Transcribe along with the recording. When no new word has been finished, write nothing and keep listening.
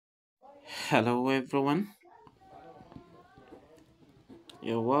Hello everyone,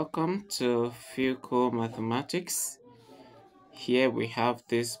 you're welcome to Olympiad Mathematics. Here we have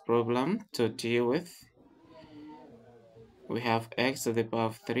this problem to deal with. We have x to the power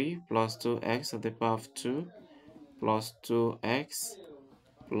of 3 plus 2x to the power of 2 plus 2x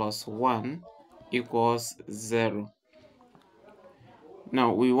plus 1 equals 0.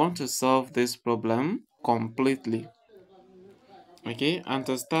 Now we want to solve this problem completely. Okay, and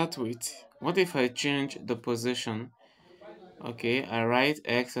to start with, what if I change the position? Okay, I write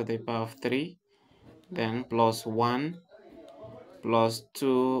x to the power of 3, then plus 1 plus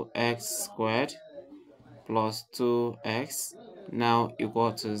 2x squared plus 2x now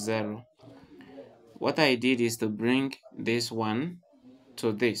equal to 0. What I did is to bring this one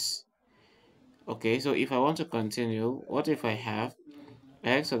to this. Okay, so if I want to continue, what if I have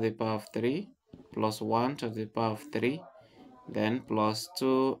x to the power of 3 plus 1 to the power of 3, then plus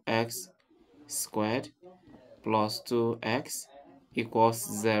 2x squared plus 2x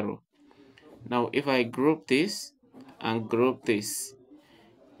equals 0. Now if I group this and group this,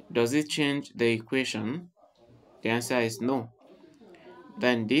 does it change the equation? The answer is no.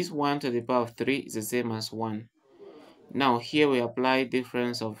 Then this 1 to the power of 3 is the same as 1. Now here we apply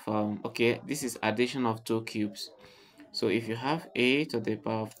difference of, okay, this is addition of two cubes. So if you have a to the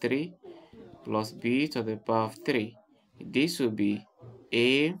power of 3 plus b to the power of 3, this will be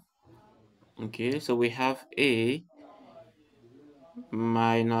a, okay, so we have a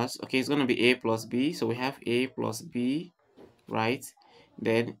minus, okay, it's going to be a plus b, so we have a plus b, right?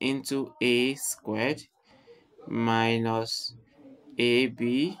 Then into a squared minus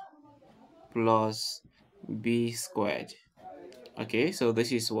ab plus b squared. Okay, so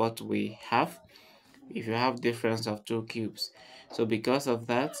this is what we have if you have difference of two cubes. So because of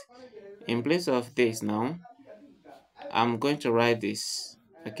that, in place of this now, I'm going to write this.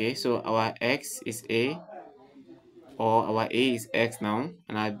 Okay, so our x is a, or our a is x now,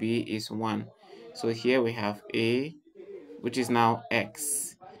 and our b is 1. So here we have a, which is now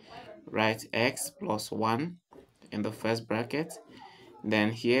x, right? X plus 1 in the first bracket.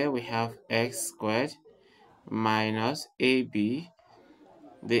 Then here we have x squared minus ab.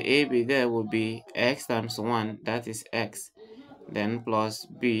 The ab there will be x times 1, that is x. Then plus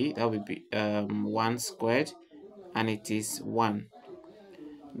b, that will be 1 squared, and it is 1.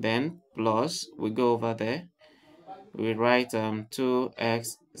 Then plus, we go over there, we write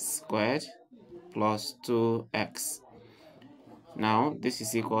 2x squared plus 2x. Now this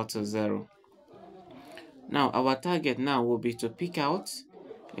is equal to 0. Now our target now will be to pick out,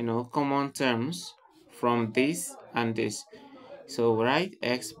 common terms from this and this. So write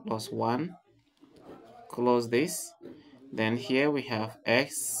x plus 1, close this. Then here we have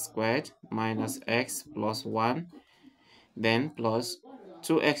x squared minus x plus 1, then plus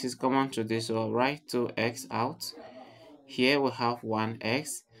 2x is common to this, so I'll write 2x out. Here we have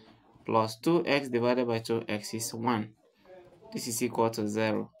 1x plus 2x divided by 2x is 1. This is equal to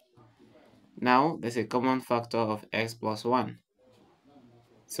 0. Now there's a common factor of x plus 1.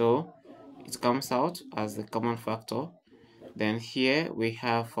 So it comes out as the common factor. Then here we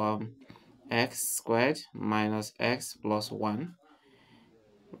have x squared minus x plus 1,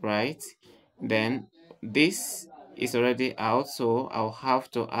 right? Then this is already out, so I'll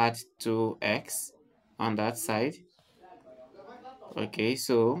have to add 2x on that side. Okay,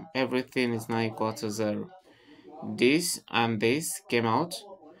 so everything is now equal to 0. This and this came out.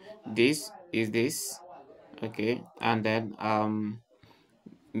 This is this, okay, and then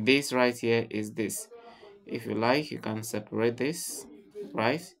this right here is this. If you like, you can separate this,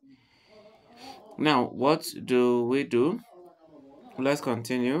 right? Now what do we do? Let's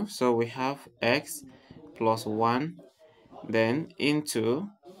continue. So we have x plus 1, then into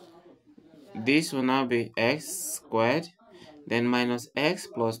this will now be x squared, then minus x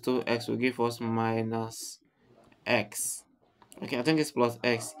plus 2x will give us minus x. Okay, I think it's plus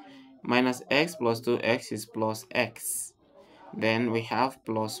x. Minus x plus 2x is plus x. Then we have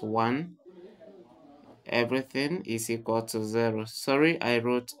plus 1. Everything is equal to 0. Sorry, I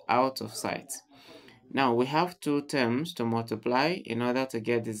wrote out of sight. Now we have two terms to multiply in order to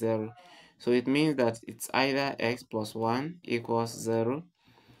get the 0. So it means that it's either x plus 1 equals 0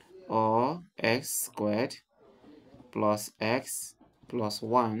 or x squared plus x plus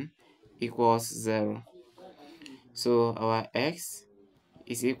 1 equals 0. So our x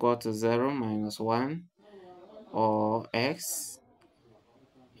is equal to 0 minus 1, or x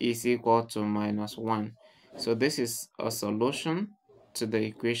is equal to minus 1. So this is a solution to the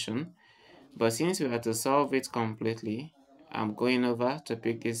equation. But since we have to solve it completely, I'm going over to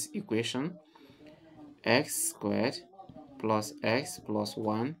pick this equation. X squared plus x plus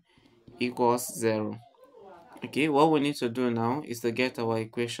 1 equals 0. Okay, what we need to do now is to get our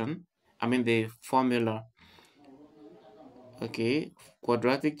equation, the formula. Okay,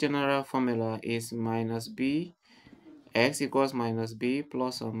 quadratic general formula is minus b, x equals minus b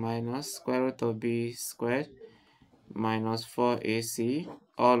plus or minus square root of b squared minus 4ac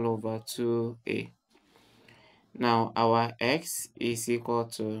all over 2a. Now our x is equal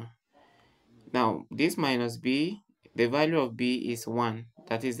to, now this minus b, the value of b is 1,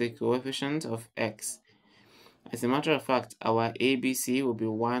 that is the coefficient of x. As a matter of fact, our ABC will be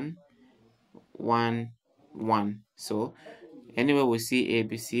 1, 1, 1. So anywhere we see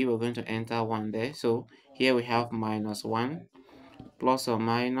ABC, we're going to enter 1 there. So here we have minus 1 plus or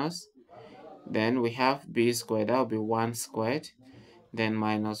minus, then we have b squared, that will be 1 squared, then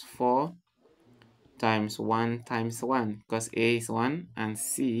minus 4 times 1 times 1, because a is 1 and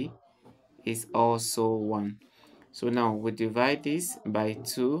c is also 1. So now we divide this by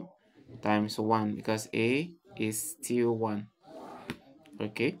 2 times 1 because a is still 1.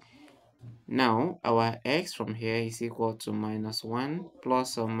 Okay, now our x from here is equal to minus 1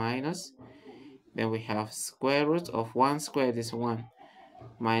 plus or minus, then we have square root of 1 squared is 1,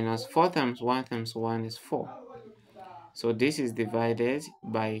 minus 4 times 1 times 1 is 4. So this is divided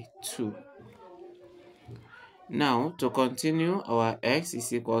by 2. Now to continue, our x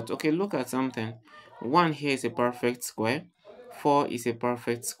is equal to, okay, look at something. 1 here is a perfect square, 4 is a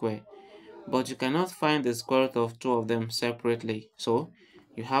perfect square, but you cannot find the square root of two of them separately, so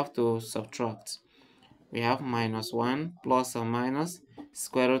you have to subtract. We have minus 1 plus or minus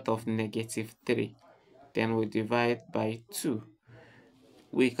square root of negative 3. Then we divide by 2.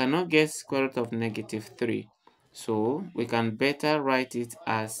 We cannot get square root of negative 3, so we can better write it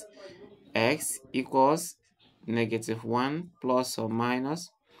as x equals negative 1 plus or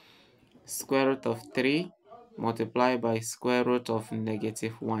minus square root of 3 multiplied by square root of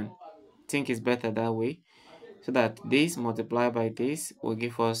negative 1. I think it's better that way, so that this multiplied by this will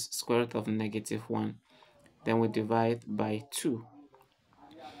give us square root of negative 1. Then we divide by 2.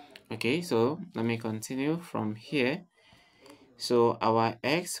 Okay, so let me continue from here. So our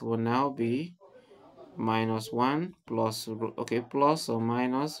x will now be minus 1 plus, plus or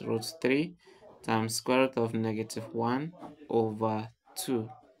minus root 3 times square root of negative 1 over 2.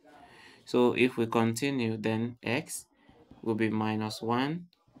 So if we continue, then x will be minus 1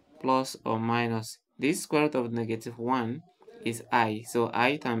 plus or minus, this square root of negative 1 is I. So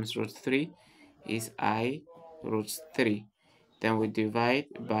I times root 3 is I root 3. Then we divide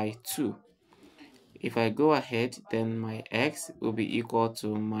by 2. If I go ahead, then my x will be equal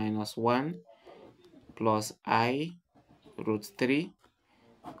to minus 1 plus I root 3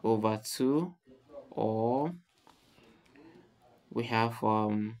 over 2, or we have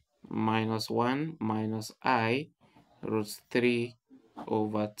minus 1 minus I root 3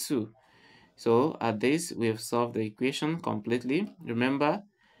 over 2. So at this, we have solved the equation completely. Remember,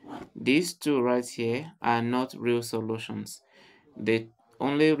 these two right here are not real solutions. The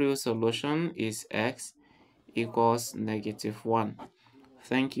only real solution is x equals negative 1.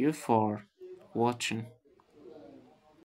 Thank you for watching.